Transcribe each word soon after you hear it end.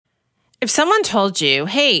If someone told you,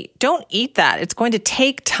 hey, don't eat that, it's going to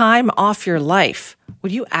take time off your life,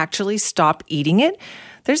 would you actually stop eating it?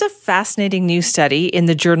 There's a fascinating new study in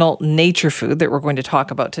the journal Nature Food that we're going to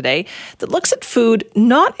talk about today that looks at food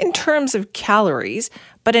not in terms of calories,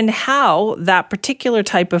 but in how that particular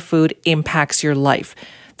type of food impacts your life.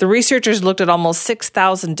 The researchers looked at almost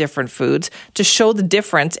 6,000 different foods to show the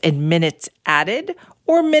difference in minutes added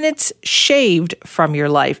or minutes shaved from your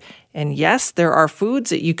life. And yes, there are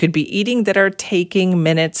foods that you could be eating that are taking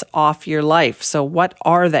minutes off your life. So what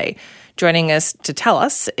are they? Joining us to tell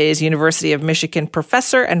us is University of Michigan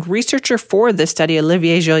professor and researcher for this study,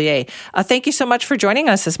 Olivier Joliet. Thank you so much for joining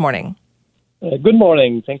us this morning. Good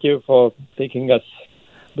morning. Thank you for taking us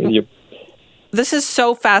with you. This is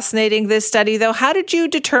so fascinating, this study, though. How did you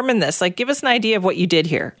determine this? Give us an idea of what you did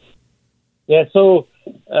here. Yeah, so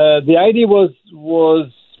the idea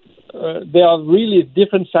was there are really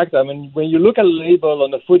different factors. I mean, when you look at a label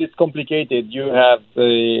on the food, it's complicated. You have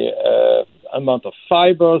the amount of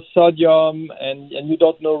fiber, sodium, and you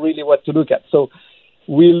don't know really what to look at. So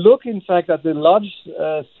we look, in fact, at the large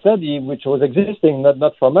study which was existing,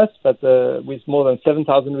 not from us, but with more than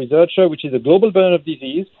 7,000 researchers, which is a global burden of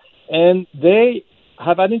disease. And they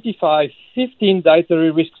have identified 15 dietary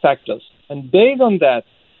risk factors. And based on that,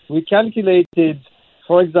 we calculated,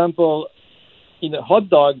 for example, in a hot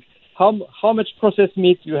dog, how much processed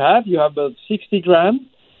meat you have. You have about 60 grams.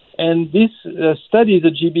 And this study, the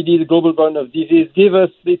GBD, the Global Burden of Disease, give us,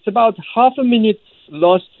 it's about half a minute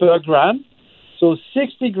lost per gram. So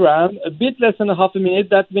 60 grams, a bit less than a half a minute,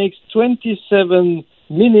 that makes 27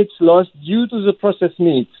 minutes lost due to the processed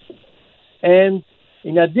meat. And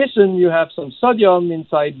in addition, you have some sodium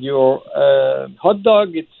inside your hot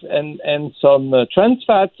dog and some trans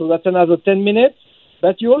fat, so that's another 10 minutes.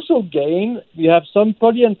 But you also gain, you have some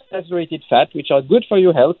polyunsaturated fat, which are good for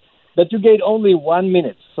your health, but you gain only 1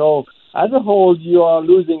 minute. So as a whole, you are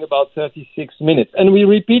losing about 36 minutes. And we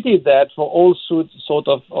repeated that for all sort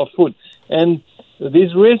of food. And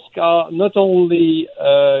these risks are not only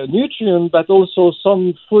nutrient, but also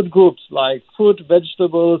some food groups like fruit,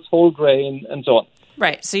 vegetables, whole grain, and so on.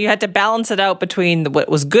 Right. So you had to balance it out between what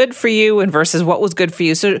was good for you and versus what was good for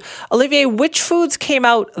you. So, Olivier, which foods came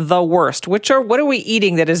out the worst? What are we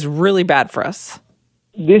eating that is really bad for us?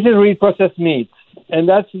 This is really processed meat. And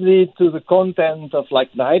that's due to the content of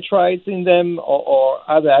nitrites in them or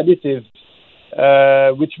other additives,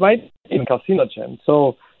 which might be carcinogen.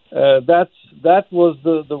 So that was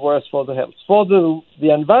the worst for the health. For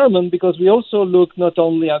the environment, because we also look not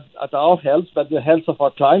only at our health, but the health of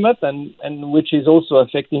our climate, and which is also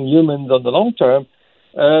affecting humans on the long term.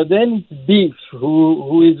 Then beef,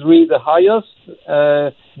 who is really the highest.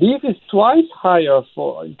 Beef is twice higher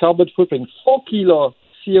for carbon footprint, 4 kilo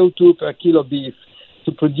CO2 per kilo beef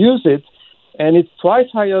to produce it, and it's twice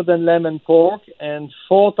higher than lamb and pork, and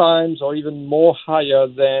 4 times or even more higher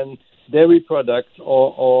than dairy products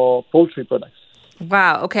or poultry products.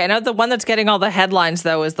 Wow. Okay. I know the one that's getting all the headlines,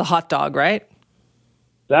 though, is the hot dog, right?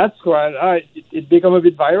 That's right. It become a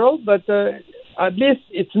bit viral, but at least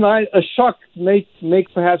it's not a shock. Make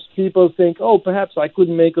perhaps people think, oh, perhaps I could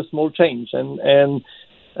make a small change, and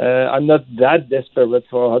I'm not that desperate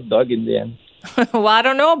for a hot dog in the end. Well, I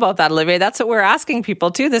don't know about that, Olivier. That's what we're asking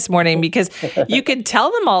people too this morning, because you could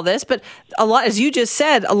tell them all this, but a lot, as you just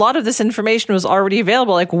said, a lot of this information was already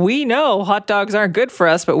available. We know hot dogs aren't good for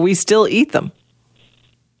us, but we still eat them.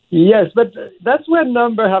 Yes, but that's where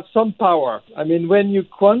numbers have some power. I mean, when you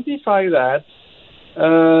quantify that,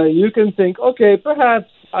 you can think, okay,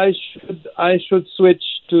 perhaps I should switch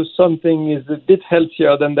to something is a bit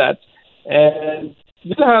healthier than that. And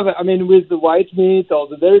you have, with the white meat or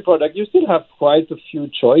the dairy product, you still have quite a few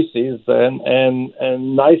choices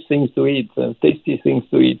and nice things to eat, and tasty things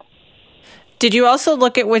to eat. Did you also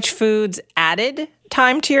look at which foods added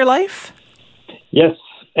time to your life? Yes,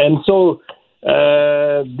 and so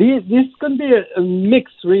this can be a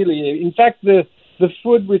mix, really. In fact, the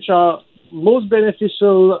food which are most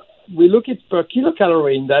beneficial, we look at per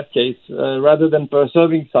kilocalorie in that case, rather than per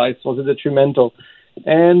serving size for the detrimental.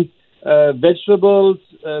 And vegetables,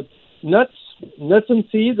 nuts and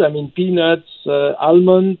seeds. Peanuts,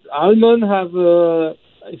 almonds. Almonds have,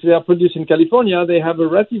 if they are produced in California, they have a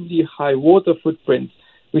relatively high water footprint.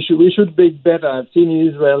 We should bake better. I've seen in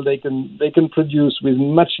Israel they can produce with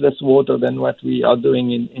much less water than what we are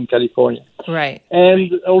doing in California. Right.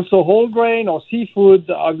 And also whole grain or seafood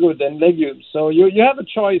are good, and legumes. So you have a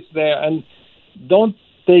choice there, and don't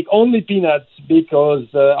take only peanuts, because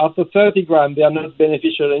after 30 grams, they are not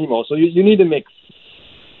beneficial anymore. So you need a mix.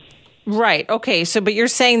 Right. Okay. So, but you're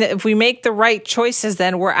saying that if we make the right choices,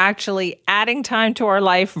 then we're actually adding time to our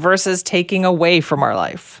life versus taking away from our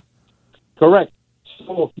life. Correct.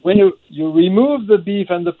 So when you remove the beef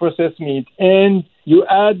and the processed meat and you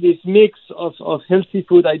add this mix of healthy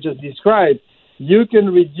food I just described, you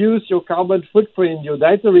can reduce your carbon footprint, your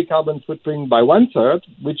dietary carbon footprint by 1/3,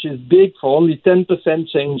 which is big for only 10%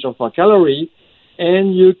 change of our calorie,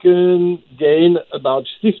 and you can gain about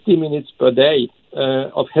 50 minutes per day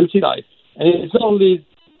of healthy life. And it's not only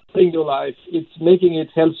living your life, it's making it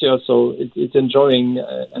healthier, so it's enjoying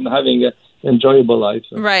and having a enjoyable life.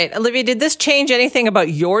 Right. Olivier, did this change anything about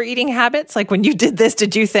your eating habits? Like when you did this,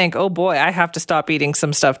 did you think, oh boy, I have to stop eating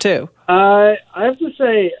some stuff too? I have to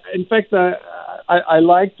say, in fact, I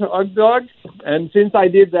liked hot dog. And since I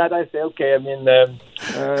did that, I say, okay, I mean,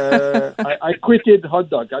 I quitted hot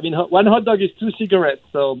dog. I mean, one hot dog is 2 cigarettes.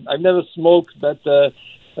 So I've never smoked, but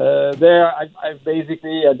there I've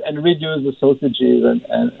basically and reduced the sausages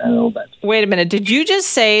and all that. Wait a minute. Did you just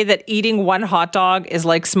say that eating one hot dog is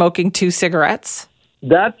like smoking 2 cigarettes?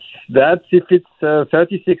 That's if it's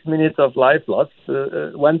 36 minutes of life loss.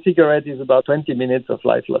 1 cigarette is about 20 minutes of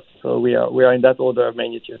life loss. So we are in that order of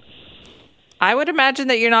magnitude. I would imagine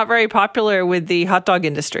that you're not very popular with the hot dog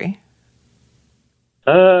industry.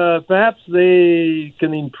 Perhaps they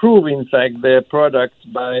can improve, in fact, their products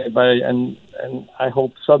by and I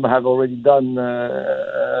hope some have already done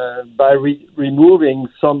by removing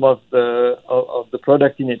some of the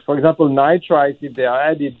product in it. For example, nitrites, if they are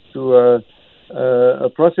added to a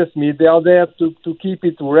processed meat, they are there to keep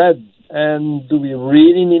it red. And do we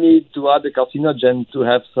really need to add a carcinogen to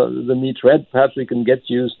have the meat red? Perhaps we can get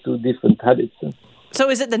used to different habits. So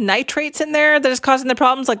is it the nitrates in there that is causing the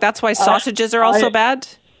problems? Like that's why sausages are also bad?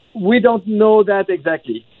 We don't know that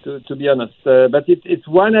exactly, to be honest. But it's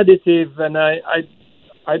one additive, and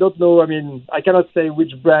I don't know. I mean, I cannot say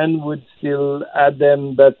which brand would still add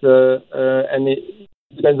them, but and it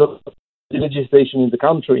depends on the legislation in the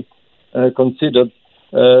country considered.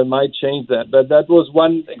 Might change that. But that was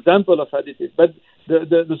one example of additive. But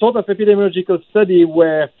the sort of epidemiological study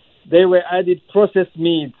where they were added processed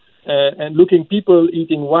meats and looking people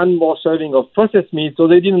eating one more serving of processed meat, so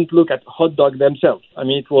they didn't look at hot dog themselves. I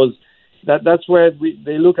mean, it was that's where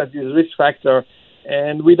they look at this risk factor,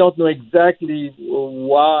 and we don't know exactly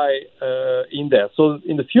why in there. So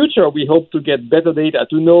in the future, we hope to get better data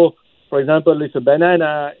to know, for example, if a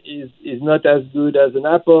banana is not as good as an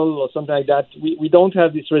apple or something like that. We don't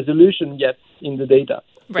have this resolution yet in the data.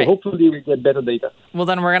 Right. So hopefully we get better data. Well,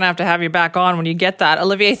 then we're going to have you back on when you get that.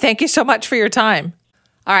 Olivier, thank you so much for your time.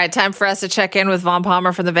 All right, time for us to check in with Vaughn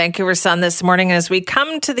Palmer from the Vancouver Sun this morning. As we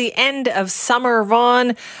come to the end of summer,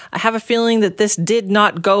 Vaughn, I have a feeling that this did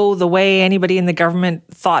not go the way anybody in the government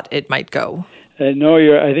thought it might go. No,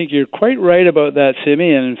 I think you're quite right about that,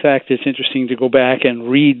 Simi. And in fact, it's interesting to go back and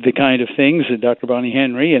read the kind of things that Dr. Bonnie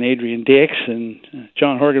Henry and Adrian Dix and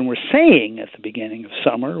John Horgan were saying at the beginning of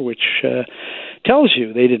summer, which tells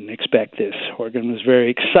you they didn't expect this. Horgan was very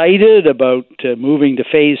excited about moving to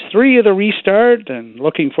Phase 3 of the restart and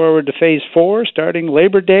looking forward to Phase 4 starting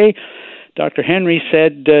Labor Day. Dr. Henry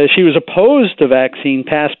said she was opposed to vaccine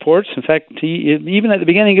passports. In fact, even at the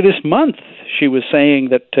beginning of this month, she was saying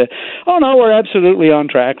that, oh, no, we're absolutely on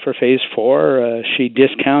track for Phase 4. She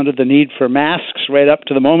discounted the need for masks right up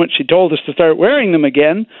to the moment she told us to start wearing them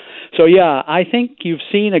again. So, yeah, I think you've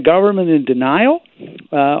seen a government in denial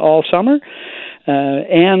all summer.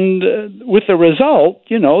 And with the result,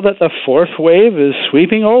 that the fourth wave is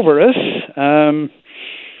sweeping over us.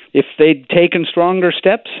 If they'd taken stronger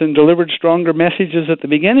steps and delivered stronger messages at the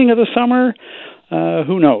beginning of the summer,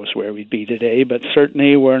 who knows where we'd be today, but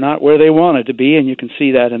certainly we're not where they wanted to be, and you can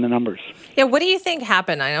see that in the numbers. Yeah, what do you think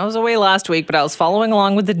happened? I know I was away last week, but I was following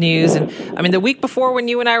along with the news, and I mean, the week before when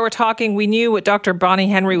you and I were talking, we knew what Dr. Bonnie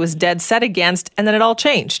Henry was dead set against, and then it all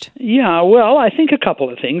changed. Yeah, well, I think a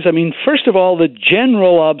couple of things. I mean, first of all, the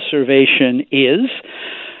general observation is,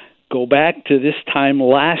 go back to this time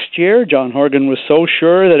last year, John Horgan was so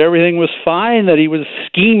sure that everything was fine that he was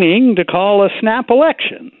scheming to call a snap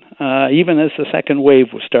election, even as the second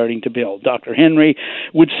wave was starting to build. Dr. Henry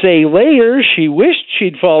would say later she wished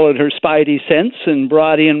she'd followed her spidey sense and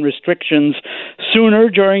brought in restrictions sooner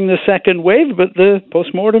during the second wave, but the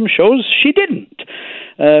postmortem shows she didn't.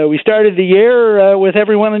 We started the year with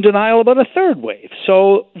everyone in denial about a third wave.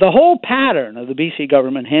 So the whole pattern of the BC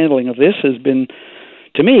government handling of this has been,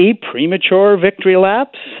 to me, premature victory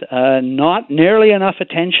laps, not nearly enough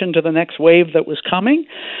attention to the next wave that was coming.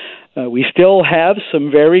 We still have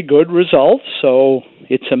some very good results, so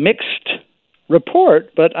it's a mixed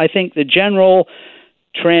report, but I think the general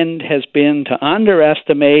trend has been to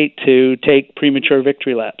underestimate, to take premature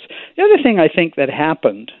victory laps. The other thing I think that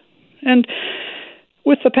happened, and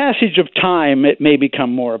with the passage of time it may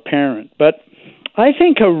become more apparent, but I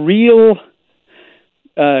think a real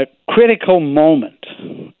critical moment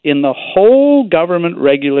in the whole government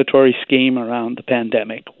regulatory scheme around the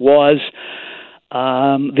pandemic was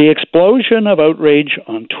the explosion of outrage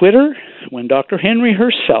on Twitter when Dr. Henry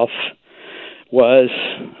herself was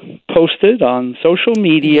posted on social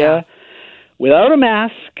media without a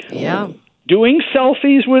mask, doing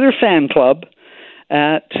selfies with her fan club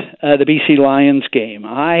at the BC Lions game.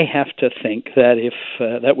 I have to think that if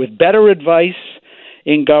that with better advice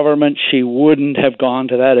in government, she wouldn't have gone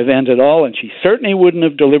to that event at all, and she certainly wouldn't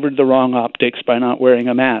have delivered the wrong optics by not wearing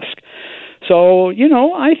a mask. So,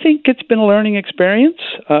 I think it's been a learning experience.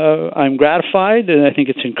 I'm gratified, and I think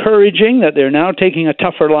it's encouraging that they're now taking a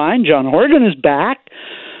tougher line. John Horgan is back.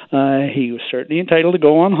 He was certainly entitled to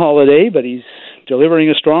go on holiday, but he's delivering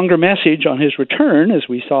a stronger message on his return, as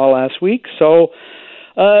we saw last week. So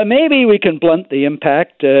maybe we can blunt the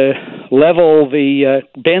impact, bend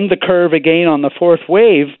the curve again on the fourth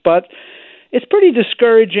wave, but it's pretty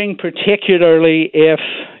discouraging, particularly if,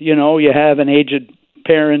 you have an aged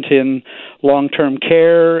parent in long-term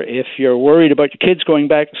care, if you're worried about your kids going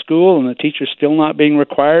back to school and the teacher's still not being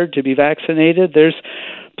required to be vaccinated. There's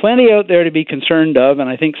plenty out there to be concerned of, and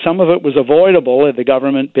I think some of it was avoidable had the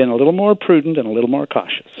government been a little more prudent and a little more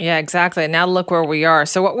cautious. Yeah, exactly. Now look where we are.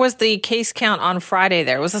 So what was the case count on Friday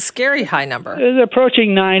there? It was a scary high number. It was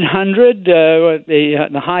approaching 900,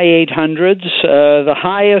 the high 800s, the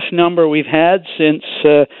highest number we've had since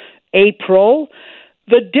April.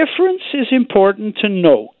 The difference is important to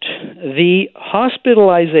note. The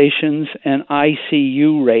hospitalizations and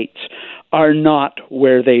ICU rates are not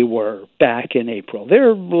where they were back in April.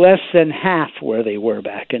 They're less than half where they were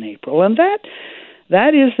back in April. And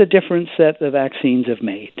that is the difference that the vaccines have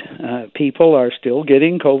made. People are still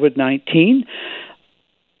getting COVID-19.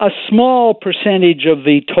 A small percentage of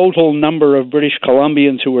the total number of British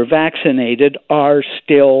Columbians who were vaccinated are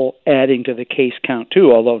still adding to the case count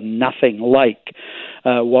too, although nothing like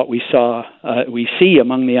what we see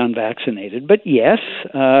among the unvaccinated. But yes,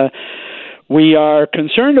 we are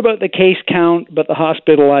concerned about the case count, but the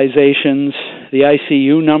hospitalizations, the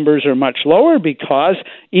ICU numbers are much lower because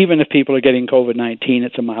even if people are getting COVID-19,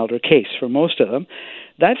 it's a milder case for most of them.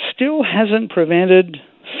 That still hasn't prevented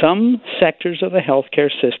some sectors of the healthcare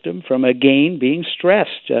system from again being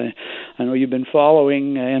stressed. I know you've been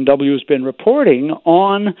following, NW has been reporting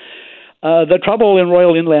on the trouble in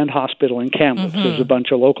Royal Inland Hospital in Kamloops. There's a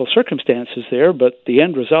bunch of local circumstances there, but the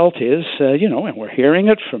end result is, and we're hearing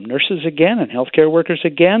it from nurses again and healthcare workers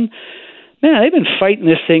again. Man, they've been fighting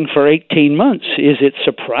this thing for 18 months. Is it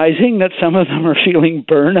surprising that some of them are feeling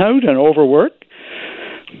burnout and overworked?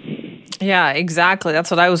 Yeah, exactly.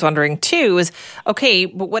 That's what I was wondering too, is, okay,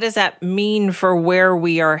 but what does that mean for where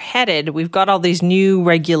we are headed? We've got all these new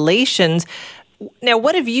regulations. Now,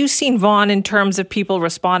 what have you seen, Vaughn, in terms of people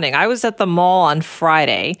responding? I was at the mall on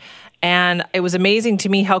Friday, and it was amazing to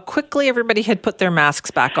me how quickly everybody had put their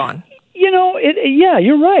masks back on. Yeah,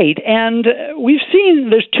 you're right. And we've seen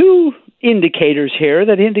there's two indicators here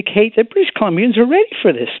that indicate that British Columbians are ready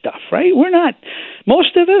for this stuff, right? We're not,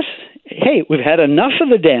 most of us, hey, we've had enough of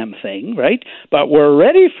the damn thing, right? But we're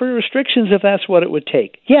ready for restrictions if that's what it would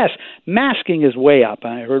take. Yes, masking is way up.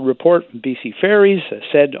 I heard a report from BC Ferries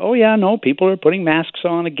said, people are putting masks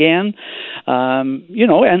on again. And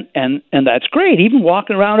that's great. Even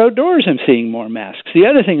walking around outdoors, I'm seeing more masks. The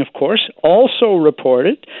other thing, of course, also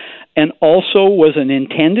reported and also was an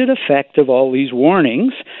intended effect of all these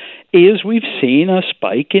warnings is we've seen a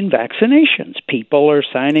spike in vaccinations. People are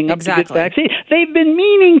signing up to get vaccinated. They've been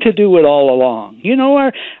meaning to do it all along.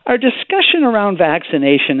 Our discussion around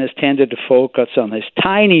vaccination has tended to focus on this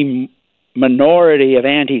tiny minority of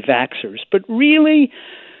anti-vaxxers. But really,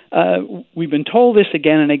 we've been told this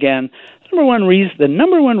again and again. The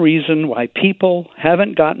number one reason why people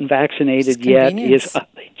haven't gotten vaccinated yet is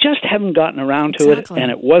they just haven't gotten around to it, and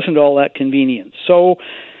it wasn't all that convenient. So,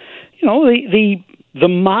 the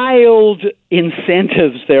mild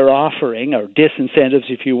incentives they're offering, or disincentives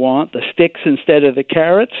if you want, the sticks instead of the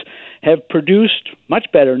carrots, have produced much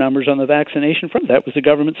better numbers on the vaccination front. That was the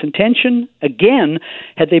government's intention. Again,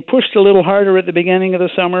 had they pushed a little harder at the beginning of the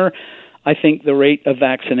summer, I think the rate of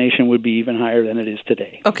vaccination would be even higher than it is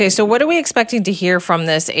today. Okay, so what are we expecting to hear from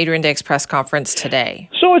this Adrian Dix press conference today?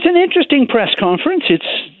 So it's an interesting press conference.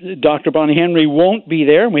 Dr. Bonnie Henry won't be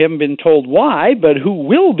there, and we haven't been told why, but who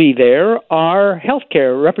will be there are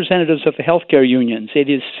healthcare representatives of the healthcare unions. It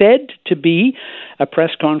is said to be a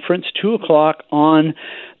press conference, 2:00, on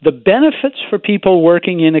the benefits for people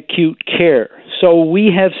working in acute care. So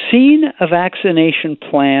we have seen a vaccination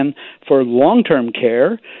plan for long-term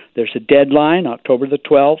care. There's a deadline, October the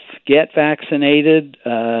 12th. Get vaccinated.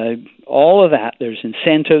 all of that. There's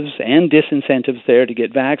incentives and disincentives there to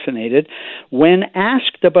get vaccinated. When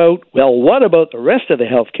asked about, well, what about the rest of the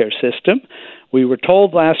healthcare system, we were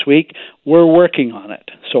told last week we're working on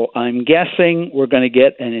it. So I'm guessing we're going to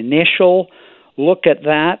get an initial look at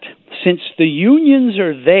that. Since the unions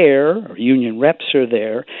are there, or union reps are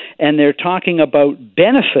there, and they're talking about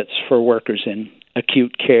benefits for workers in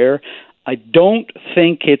acute care, I don't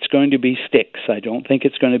think it's going to be sticks. I don't think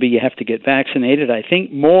it's going to be you have to get vaccinated. I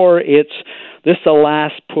think more it's this is the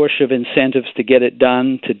last push of incentives to get it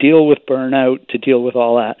done, to deal with burnout, to deal with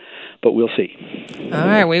all that. But we'll see. All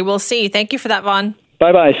right, we will see. Thank you for that, Vaughn.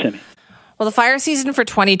 Bye-bye, Simi. Well, the fire season for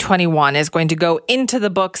 2021 is going to go into the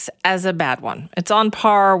books as a bad one. It's on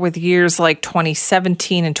par with years like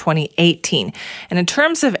 2017 and 2018. And in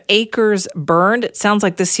terms of acres burned, it sounds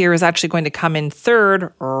like this year is actually going to come in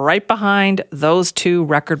third, right behind those two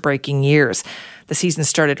record-breaking years. The season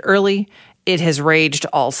started early. It has raged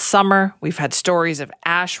all summer. We've had stories of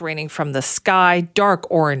ash raining from the sky, dark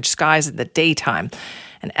orange skies in the daytime.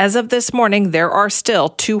 And as of this morning, there are still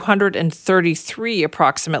 233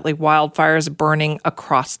 approximately wildfires burning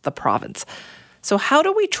across the province. So how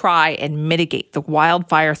do we try and mitigate the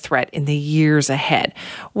wildfire threat in the years ahead?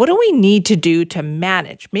 What do we need to do to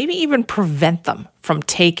manage, maybe even prevent them from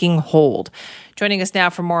taking hold? Joining us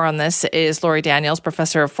now for more on this is Lori Daniels,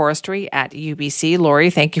 Professor of Forestry at UBC.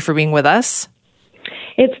 Lori, thank you for being with us.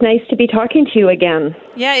 It's nice to be talking to you again.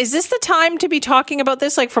 Yeah, is this the time to be talking about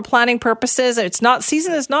this, like for planning purposes?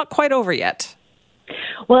 Season is not quite over yet.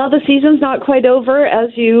 Well, the season's not quite over, as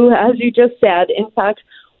you just said. In fact,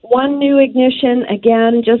 one new ignition,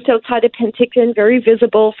 again, just outside of Penticton, very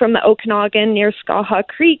visible from the Okanagan near Skaha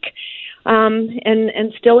Creek,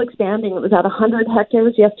 and still expanding. It was at 100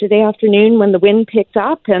 hectares yesterday afternoon when the wind picked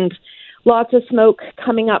up, and lots of smoke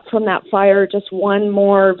coming up from that fire, just one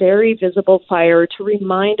more very visible fire to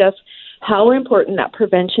remind us how important that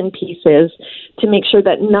prevention piece is to make sure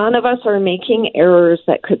that none of us are making errors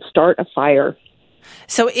that could start a fire.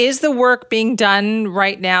 So is the work being done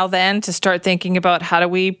right now then to start thinking about how do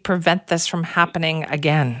we prevent this from happening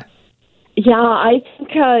again? Yeah, I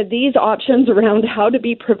think these options around how to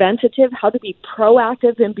be preventative, how to be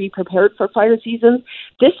proactive and be prepared for fire seasons,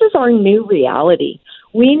 this is our new reality.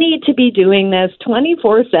 We need to be doing this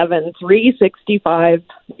 24/7, 365,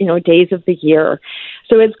 days of the year.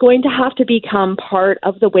 So it's going to have to become part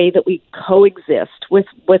of the way that we coexist with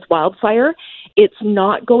wildfire. It's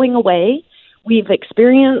not going away. We've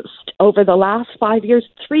experienced over the last 5 years,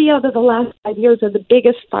 3 out of the last 5 years are the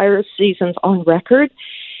biggest fire seasons on record.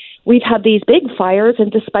 We've had these big fires,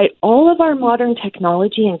 and despite all of our modern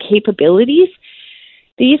technology and capabilities,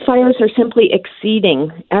 these fires are simply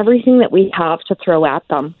exceeding everything that we have to throw at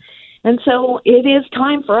them. And so it is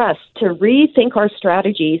time for us to rethink our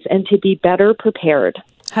strategies and to be better prepared.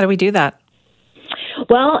 How do we do that?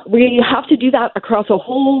 Well, we have to do that across a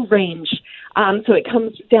whole range. So it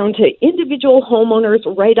comes down to individual homeowners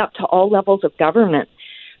right up to all levels of government.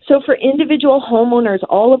 So for individual homeowners,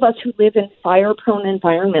 all of us who live in fire-prone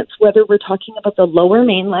environments, whether we're talking about the Lower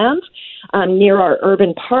Mainland, near our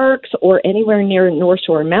urban parks, or anywhere near North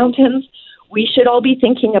Shore Mountains, we should all be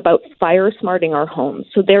thinking about fire-smarting our homes.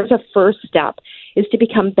 So there's a first step, is to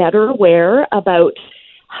become better aware about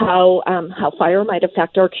how fire might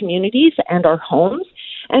affect our communities and our homes,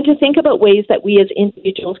 and to think about ways that we as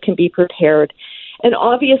individuals can be prepared. And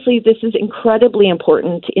obviously, this is incredibly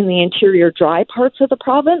important in the interior dry parts of the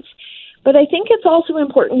province. But I think it's also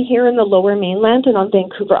important here in the Lower Mainland and on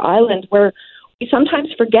Vancouver Island, where we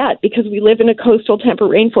sometimes forget because we live in a coastal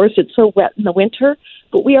temperate rainforest. It's so wet in the winter,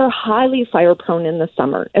 but we are highly fire prone in the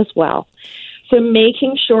summer as well. So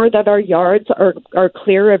making sure that our yards are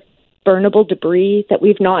clear of burnable debris, that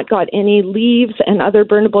we've not got any leaves and other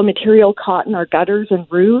burnable material caught in our gutters and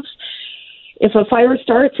roofs. If a fire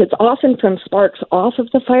starts, it's often from sparks off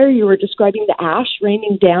of the fire. You were describing the ash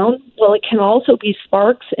raining down. Well, it can also be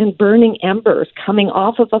sparks and burning embers coming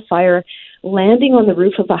off of a fire, landing on the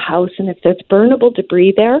roof of a house. And if there's burnable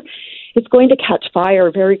debris there, it's going to catch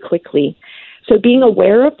fire very quickly. So being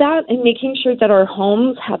aware of that and making sure that our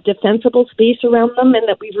homes have defensible space around them and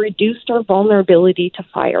that we've reduced our vulnerability to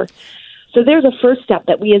fire. So there's a first step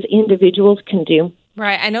that we as individuals can do.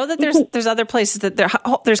 Right. I know that there's other places that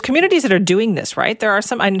there's communities that are doing this, right? There are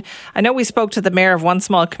some, I know we spoke to the mayor of one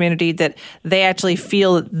small community that they actually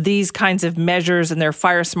feel these kinds of measures in their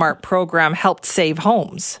Fire Smart program helped save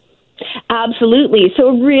homes. Absolutely. So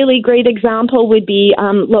a really great example would be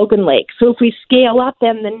Logan Lake. So if we scale up,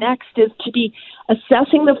 then the next is to be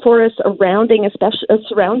assessing the forests surrounding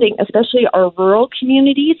especially our rural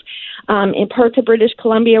communities in parts of British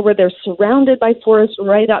Columbia where they're surrounded by forests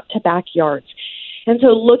right up to backyards. And so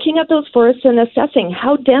looking at those forests and assessing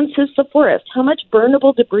how dense is the forest, how much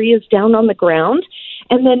burnable debris is down on the ground,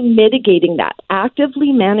 and then mitigating that,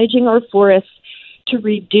 actively managing our forests to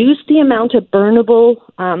reduce the amount of burnable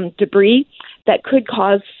debris that could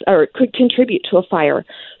cause or could contribute to a fire.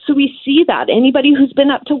 So we see that. Anybody who's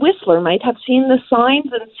been up to Whistler might have seen the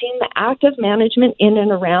signs and seen the active management in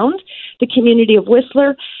and around the community of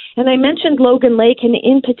Whistler. And I mentioned Logan Lake, and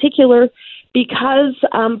in particular, because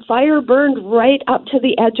fire burned right up to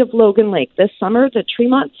the edge of Logan Lake this summer. The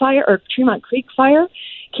Tremont Creek fire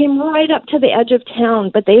came right up to the edge of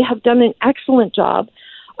town, but they have done an excellent job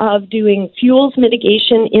of doing fuels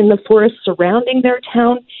mitigation in the forest surrounding their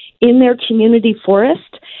town, in their community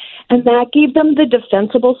forest, and that gave them the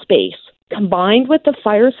defensible space, combined with the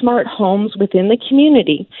fire-smart homes within the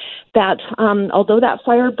community, that although that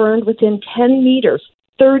fire burned within 10 meters,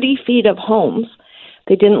 30 feet of homes,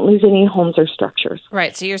 they didn't lose any homes or structures.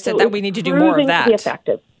 Right, so you said that we need to do more of that. To be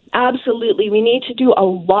effective. Absolutely, we need to do a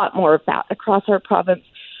lot more of that across our province.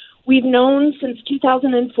 We've known since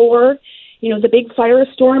 2004, the big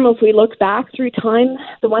firestorm, if we look back through time,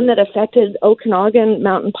 the one that affected Okanagan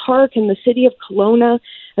Mountain Park and the city of Kelowna,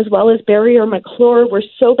 as well as Barrie or Maclure, were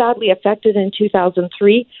so badly affected in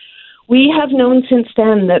 2003. We have known since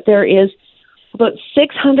then that there is about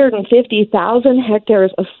 650,000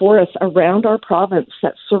 hectares of forests around our province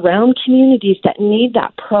that surround communities that need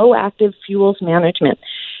that proactive fuels management.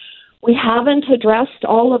 We haven't addressed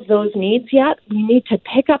all of those needs yet. We need to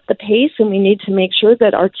pick up the pace, and we need to make sure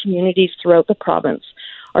that our communities throughout the province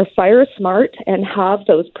are fire smart and have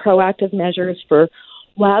those proactive measures for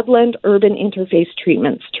wildland-urban interface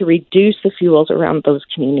treatments to reduce the fuels around those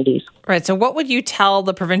communities. Right. So what would you tell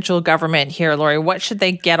the provincial government here, Lori? What should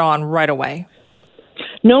they get on right away?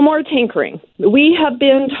 No more tinkering. We have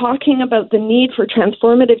been talking about the need for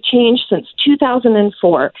transformative change since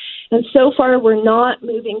 2004, and so far we're not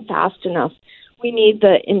moving fast enough. We need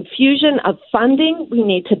the infusion of funding, we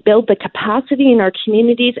need to build the capacity in our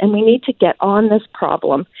communities, and we need to get on this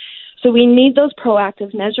problem. So we need those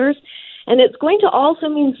proactive measures, and it's going to also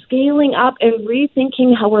mean scaling up and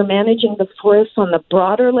rethinking how we're managing the forests on the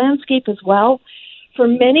broader landscape as well. For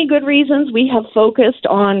many good reasons, we have focused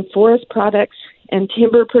on forest products and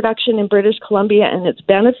timber production in British Columbia, and it's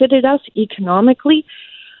benefited us economically.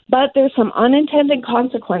 But there's some unintended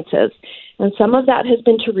consequences, and some of that has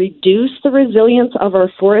been to reduce the resilience of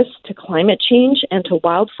our forests to climate change and to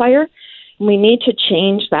wildfire. And we need to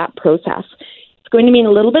change that process. It's going to mean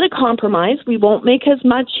a little bit of compromise. We won't make as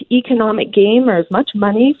much economic gain or as much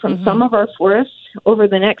money from some of our forests over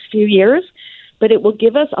the next few years, but it will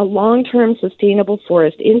give us a long-term sustainable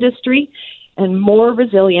forest industry and more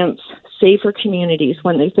resilience, safer communities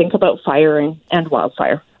when they think about fire and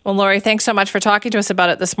wildfire. Well, Lori, thanks so much for talking to us about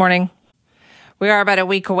it this morning. We are about a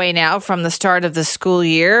week away now from the start of the school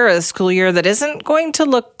year, a school year that isn't going to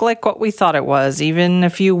look like what we thought it was even a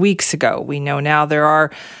few weeks ago. We know now there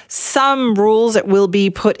are some rules that will be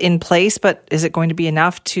put in place, but is it going to be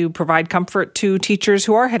enough to provide comfort to teachers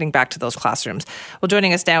who are heading back to those classrooms? Well,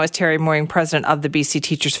 joining us now is Terry Moring, president of the BC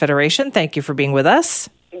Teachers Federation. Thank you for being with us.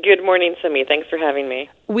 Good morning, Simi. Thanks for having me.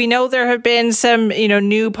 We know there have been some,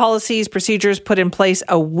 new policies, procedures put in place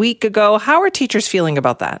a week ago. How are teachers feeling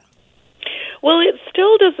about that? Well, it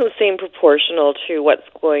still doesn't seem proportional to what's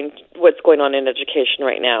going on in education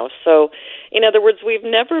right now. So, in other words, we've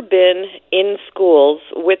never been in schools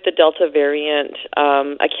with the Delta variant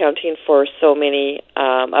accounting for so many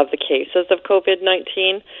of the cases of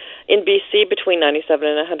COVID-19 in BC, between 97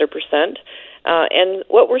 and 100%. And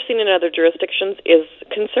what we're seeing in other jurisdictions is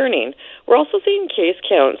concerning. We're also seeing case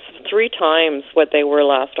counts 3 times what they were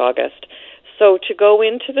last August. So to go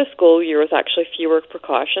into the school year with actually fewer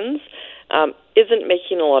precautions isn't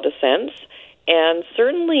making a lot of sense. And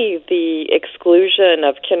certainly the exclusion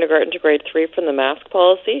of kindergarten to grade 3 from the mask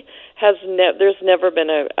policy there's never been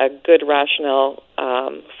a good rationale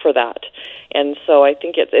for that. And so I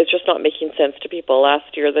think it's just not making sense to people.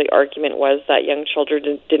 Last year the argument was that young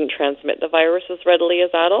children didn't transmit the virus as readily as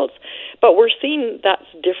adults. But we're seeing that's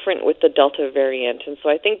different with the Delta variant. And so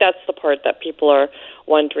I think that's the part that people are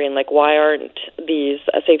wondering, why aren't these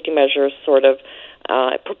safety measures sort of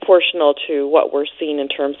proportional to what we're seeing in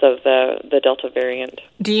terms of the Delta variant.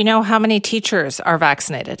 Do you know how many teachers are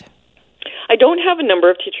vaccinated? I don't have a number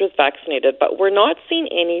of teachers vaccinated, but we're not seeing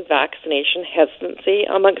any vaccination hesitancy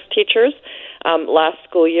amongst teachers. Last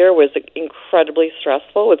school year was incredibly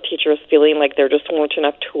stressful, with teachers feeling like there just weren't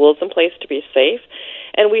enough tools in place to be safe.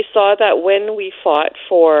 And we saw that when we fought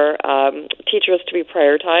for teachers to be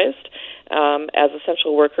prioritized as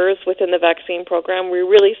essential workers within the vaccine program, we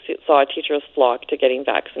really saw teachers flock to getting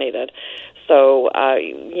vaccinated. So,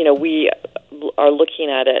 we are looking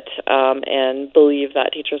at it and believe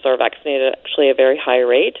that teachers are vaccinated at actually a very high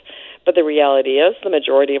rate. But the reality is the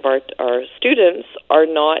majority of our students are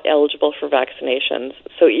not eligible for vaccinations.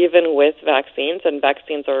 So even with vaccines, and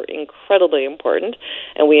vaccines are incredibly important,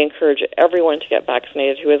 and we encourage everyone to get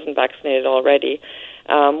vaccinated who isn't vaccinated already,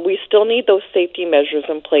 we still need those safety measures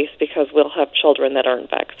in place because we'll have children that aren't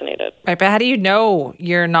vaccinated. Right, but how do you know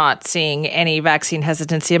you're not seeing any vaccine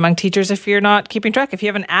hesitancy among teachers if you're not keeping track, if you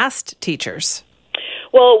haven't asked teachers?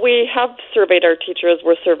 Well, we have surveyed our teachers.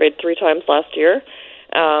 We're surveyed 3 times last year.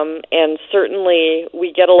 And certainly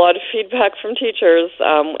we get a lot of feedback from teachers,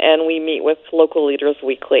 and we meet with local leaders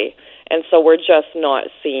weekly. And so we're just not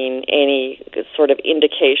seeing any sort of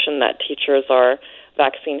indication that teachers are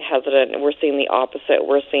vaccine hesitant. We're seeing the opposite.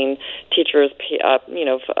 We're seeing teachers,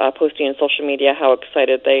 posting on social media how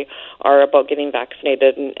excited they are about getting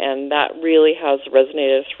vaccinated, and that really has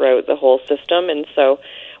resonated throughout the whole system. And so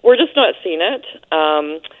we're just not seeing it.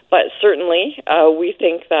 But certainly, we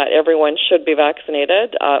think that everyone should be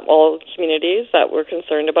vaccinated, all communities that we're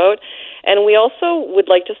concerned about. And we also would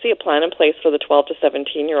like to see a plan in place for the 12 to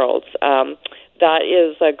 17-year-olds. That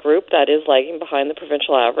is a group that is lagging behind the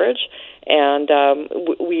provincial average. And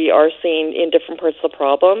we are seeing in different parts of the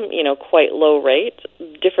problem, quite low rates,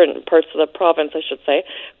 different parts of the province, I should say,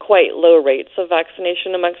 quite low rates of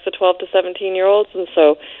vaccination amongst the 12 to 17-year-olds. And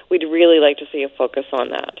so we'd really like to see a focus on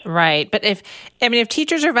that. Right. But if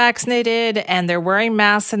teachers are vaccinated and they're wearing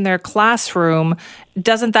masks in their classroom,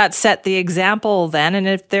 doesn't that set the example then, and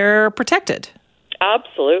if they're protected?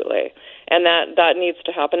 Absolutely. And that needs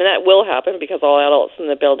to happen. And that will happen because all adults in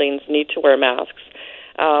the buildings need to wear masks.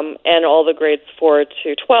 And all the grades 4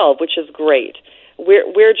 to 12, which is great.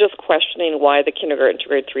 We're just questioning why the kindergarten to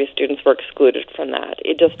grade 3 students were excluded from that.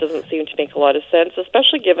 It just doesn't seem to make a lot of sense,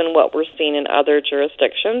 especially given what we're seeing in other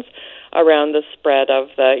jurisdictions around the spread of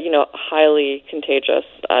the, highly contagious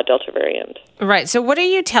Delta variant. Right. So what are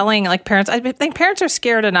you telling parents? I think parents are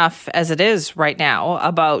scared enough as it is right now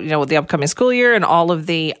about, the upcoming school year and all of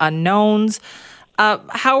the unknowns.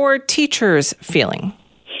 How are teachers feeling?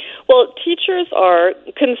 Well, teachers are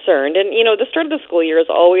concerned, and, the start of the school year is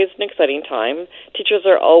always an exciting time. Teachers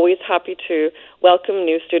are always happy to welcome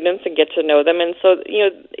new students and get to know them, and so,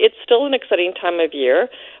 it's still an exciting time of year,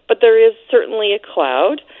 but there is certainly a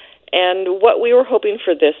cloud, and what we were hoping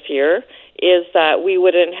for this year is that we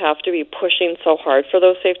wouldn't have to be pushing so hard for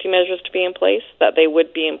those safety measures to be in place, that they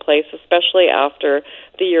would be in place, especially after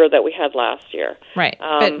the year that we had last year. Right.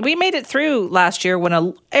 But we made it through last year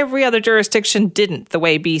when every other jurisdiction didn't, the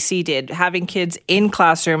way BC did, having kids in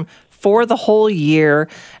classroom for the whole year.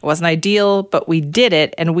 It wasn't ideal, but we did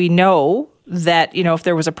it, and we know that, if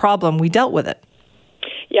there was a problem, we dealt with it.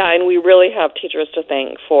 Yeah, and we really have teachers to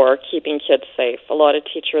thank for keeping kids safe. A lot of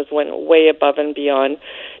teachers went way above and beyond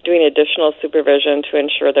doing additional supervision to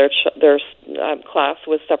ensure their class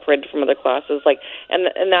was separated from other classes.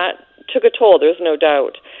 And that took a toll, there's no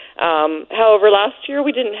doubt. However, last year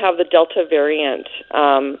we didn't have the Delta variant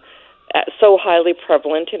so highly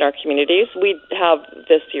prevalent in our communities. We have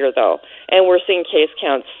this year, though, and we're seeing case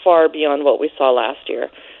counts far beyond what we saw last year.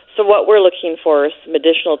 So what we're looking for is some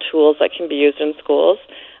additional tools that can be used in schools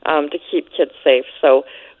to keep kids safe. So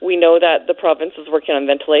we know that the province is working on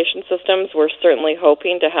ventilation systems. We're certainly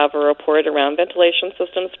hoping to have a report around ventilation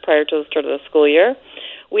systems prior to the start of the school year.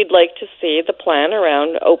 We'd like to see the plan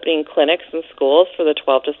around opening clinics in schools for the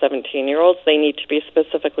 12 to 17-year-olds. They need to be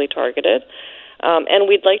specifically targeted. And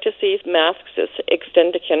we'd like to see masks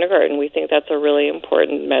extend to kindergarten. We think that's a really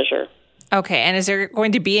important measure. Okay, and is there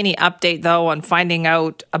going to be any update, though, on finding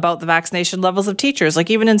out about the vaccination levels of teachers?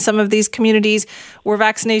 Even in some of these communities where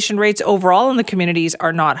vaccination rates overall in the communities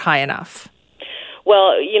are not high enough?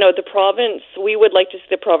 Well, the province, we would like to see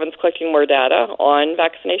the province collecting more data on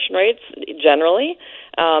vaccination rates generally,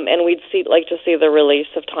 and we'd like to see the release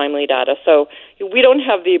of timely data. So we don't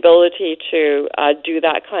have the ability to do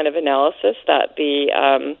that kind of analysis that the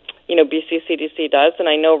BC CDC does, and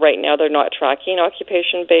I know right now they're not tracking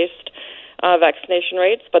occupation-based vaccination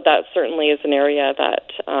rates, but that certainly is an area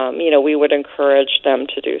that, we would encourage them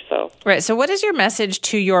to do so. Right. So what is your message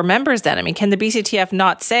to your members then? Can the BCTF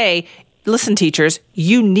not say, listen, teachers,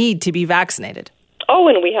 you need to be vaccinated? Oh,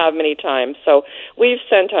 and we have many times. So we've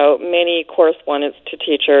sent out many correspondence to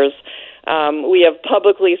teachers We have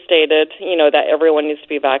publicly stated, that everyone needs to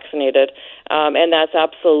be vaccinated, and that's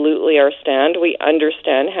absolutely our stand. We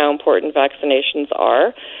understand how important vaccinations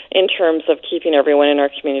are in terms of keeping everyone in our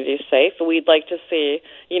communities safe. We'd like to see,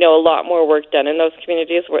 a lot more work done in those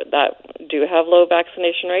communities that do have low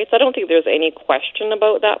vaccination rates. I don't think there's any question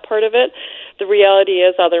about that part of it. The reality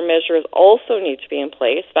is other measures also need to be in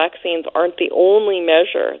place. Vaccines aren't the only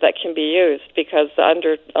measure that can be used because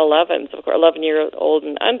under 11-year-old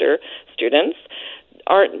and under students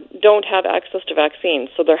don't have access to vaccines,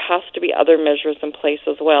 so there has to be other measures in place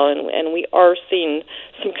as well. And we are seeing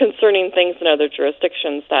some concerning things in other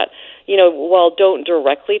jurisdictions that, while don't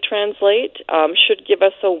directly translate, should give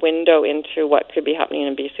us a window into what could be happening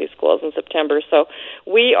in BC schools in September. So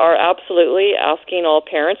we are absolutely asking all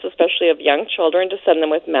parents, especially of young children, to send them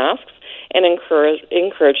with masks and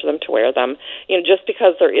encourage them to wear them. Just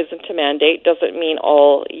because there isn't a mandate doesn't mean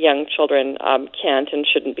all young children can't and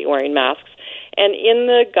shouldn't be wearing masks. And in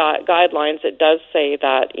the guidelines, it does say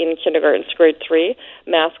that in kindergarten to grade 3,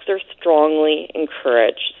 masks are strongly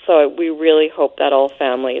encouraged. So we really hope that all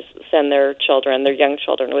families send their young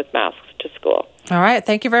children with masks to school. All right.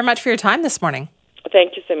 Thank you very much for your time this morning.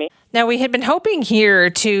 Thank you, Simi. Now, we had been hoping here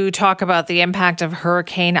to talk about the impact of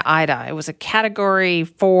Hurricane Ida. It was a Category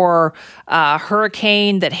 4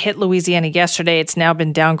 hurricane that hit Louisiana yesterday. It's now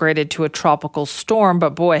been downgraded to a tropical storm,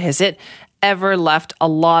 but boy, has it ever left a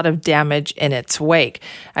lot of damage in its wake.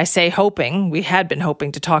 I say hoping, we had been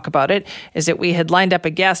hoping to talk about it, is that we had lined up a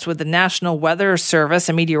guest with the National Weather Service,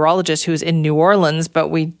 a meteorologist who's in New Orleans, but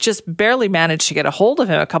we just barely managed to get a hold of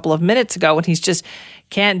him a couple of minutes ago, and he's just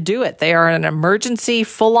can't do it. They are in an emergency,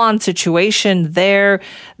 full-on situation there.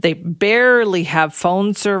 They barely have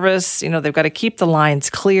phone service. They've got to keep the lines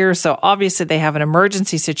clear. So obviously they have an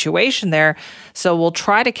emergency situation there. So we'll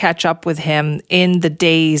try to catch up with him in the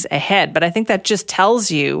days ahead. But I think that just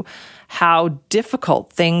tells you how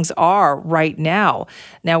difficult things are right now.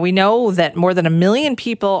 Now, we know that more than 1 million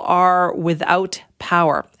people are without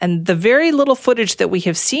power. And the very little footage that we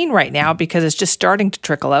have seen right now, because it's just starting to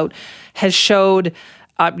trickle out, has showed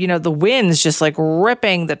the winds just like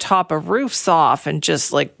ripping the top of roofs off, and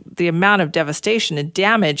just like the amount of devastation and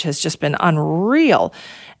damage has just been unreal.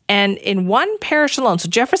 And in one parish alone, so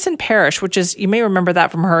Jefferson Parish, which is, you may remember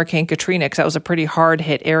that from Hurricane Katrina, because that was a pretty hard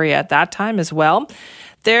hit area at that time as well.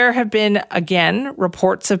 There have been, again,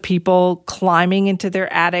 reports of people climbing into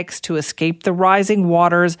their attics to escape the rising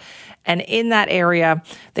waters. And in that area,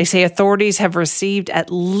 they say authorities have received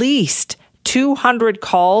at least 200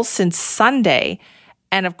 calls since Sunday.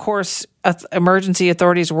 And of course, emergency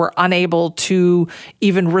authorities were unable to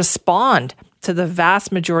even respond to the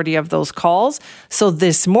vast majority of those calls. So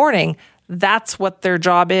this morning, that's what their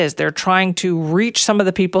job is. They're trying to reach some of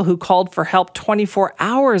the people who called for help 24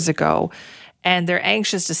 hours ago. And they're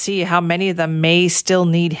anxious to see how many of them may still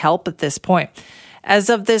need help at this point.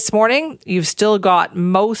 As of this morning, you've still got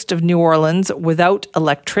most of New Orleans without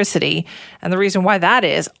electricity. And the reason why that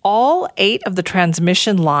is, all 8 of the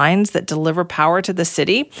transmission lines that deliver power to the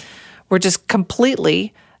city were just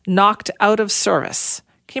completely knocked out of service.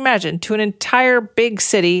 Can you imagine, to an entire big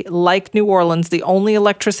city like New Orleans, the only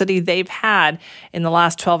electricity they've had in the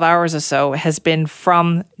last 12 hours or so has been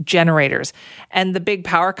from generators. And the big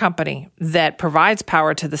power company that provides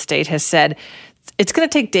power to the state has said it's going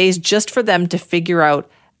to take days just for them to figure out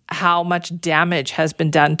how much damage has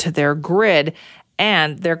been done to their grid,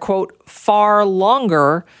 and they're, quote, far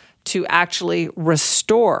longer to actually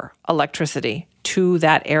restore electricity to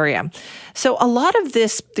that area. So a lot of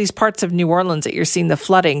these parts of New Orleans that you're seeing the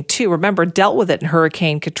flooding too, remember, dealt with it in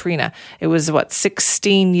Hurricane Katrina. It was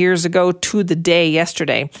 16 years ago to the day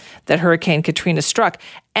yesterday that Hurricane Katrina struck.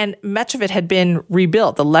 And much of it had been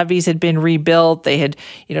rebuilt. The levees had been rebuilt. They had,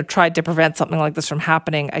 tried to prevent something like this from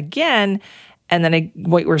happening again. And then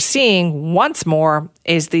what we're seeing once more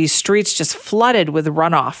is these streets just flooded with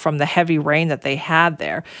runoff from the heavy rain that they had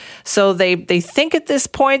there. So they think at this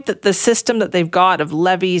point that the system that they've got of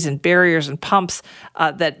levees and barriers and pumps,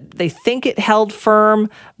 that they think it held firm,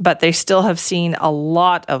 but they still have seen a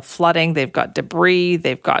lot of flooding. They've got debris.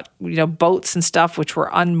 They've got, boats and stuff which were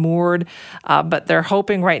unmoored. But they're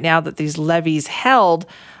hoping right now that these levees held.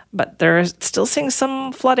 But they're still seeing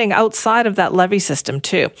some flooding outside of that levee system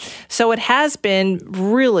too. So it has been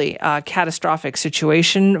really a catastrophic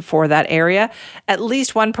situation for that area. At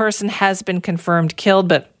least one person has been confirmed killed,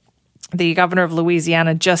 but the governor of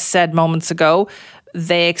Louisiana just said moments ago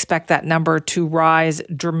they expect that number to rise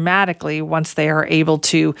dramatically once they are able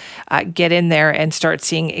to get in there and start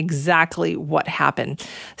seeing exactly what happened.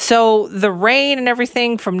 So the rain and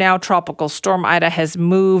everything from now Tropical Storm Ida has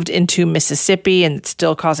moved into Mississippi, and it's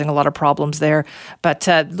still causing a lot of problems there. But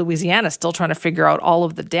Louisiana is still trying to figure out all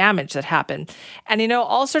of the damage that happened. And,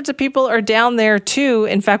 all sorts of people are down there too.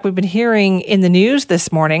 In fact, we've been hearing in the news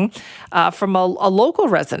this morning from a local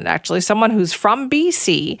resident, actually, someone who's from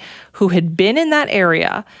BC who had been in that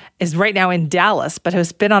area, is right now in Dallas, but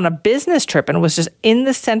has been on a business trip and was just in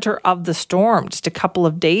the center of the storm just a couple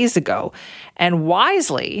of days ago. And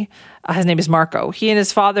wisely, his name is Marco, he and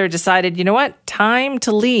his father decided, you know what, time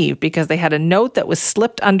to leave, because they had a note that was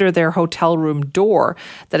slipped under their hotel room door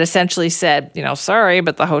that essentially said, sorry,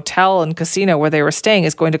 but the hotel and casino where they were staying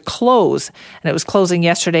is going to close. And it was closing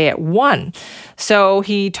yesterday at 1. So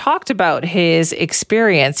he talked about his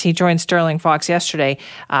experience. He joined Sterling Fox yesterday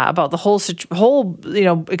about the whole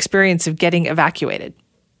experience of getting evacuated.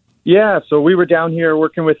 Yeah, so we were down here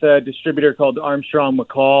working with a distributor called Armstrong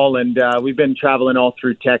McCall, and we've been traveling all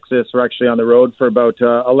through Texas. We're actually on the road for about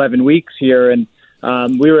 11 weeks here, and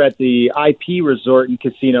we were at the IP Resort and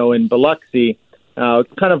Casino in Biloxi, kind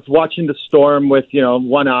of watching the storm with,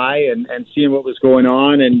 one eye and seeing what was going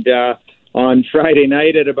on. And on Friday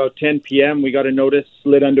night at about 10 p.m., we got a notice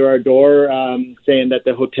slid under our door saying that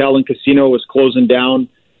the hotel and casino was closing down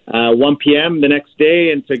 1 p.m. the next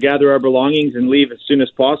day, and to gather our belongings and leave as soon as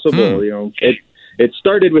possible. It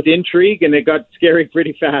started with intrigue, and it got scary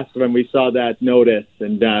pretty fast when we saw that notice,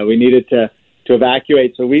 and we needed to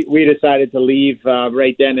evacuate. So we decided to leave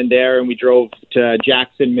right then and there, and we drove to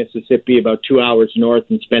Jackson, Mississippi, about 2 hours north,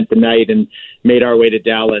 and spent the night and made our way to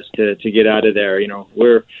Dallas to get out of there.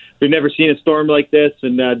 We've never seen a storm like this,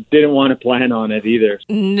 and didn't want to plan on it either.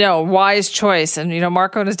 No, wise choice. And,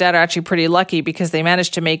 Marco and his dad are actually pretty lucky because they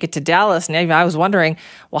managed to make it to Dallas. And I was wondering,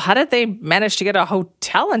 well, how did they manage to get a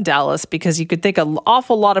hotel in Dallas? Because you could think an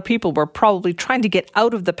awful lot of people were probably trying to get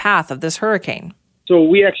out of the path of this hurricane. So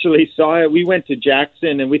we actually saw it. We went to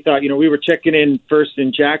Jackson, and we thought, we were checking in first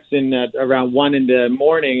in Jackson at around 1 in the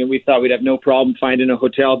morning, and we thought we'd have no problem finding a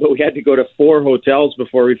hotel, but we had to go to 4 hotels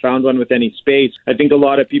before we found one with any space. I think a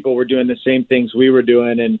lot of people were doing the same things we were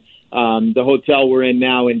doing, and the hotel we're in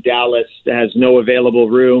now in Dallas has no available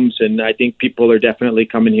rooms, and I think people are definitely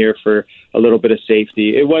coming here for a little bit of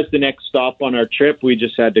safety. It was the next stop on our trip. We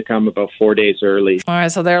just had to come about 4 days early. All right,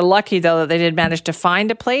 so they're lucky, though, that they did manage to find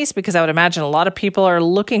a place, because I would imagine a lot of people are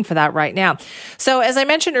looking for that right now. So as I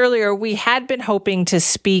mentioned earlier, we had been hoping to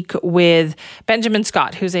speak with Benjamin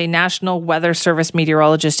Scott, who's a National Weather Service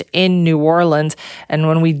meteorologist in New Orleans. And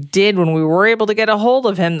when we were able to get a hold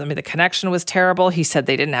of him, the connection was terrible. He said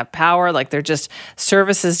they didn't have power, they're just,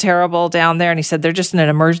 service is terrible down there. And he said they're just in an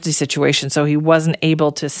emergency situation. So he wasn't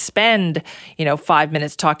able to spend, 5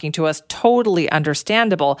 minutes talking to us. Totally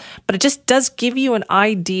understandable. But it just does give you an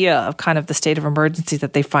idea of kind of the state of emergency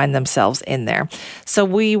that they find themselves in there. So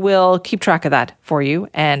we will keep track of that for you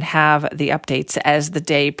and have the updates as the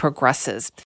day progresses.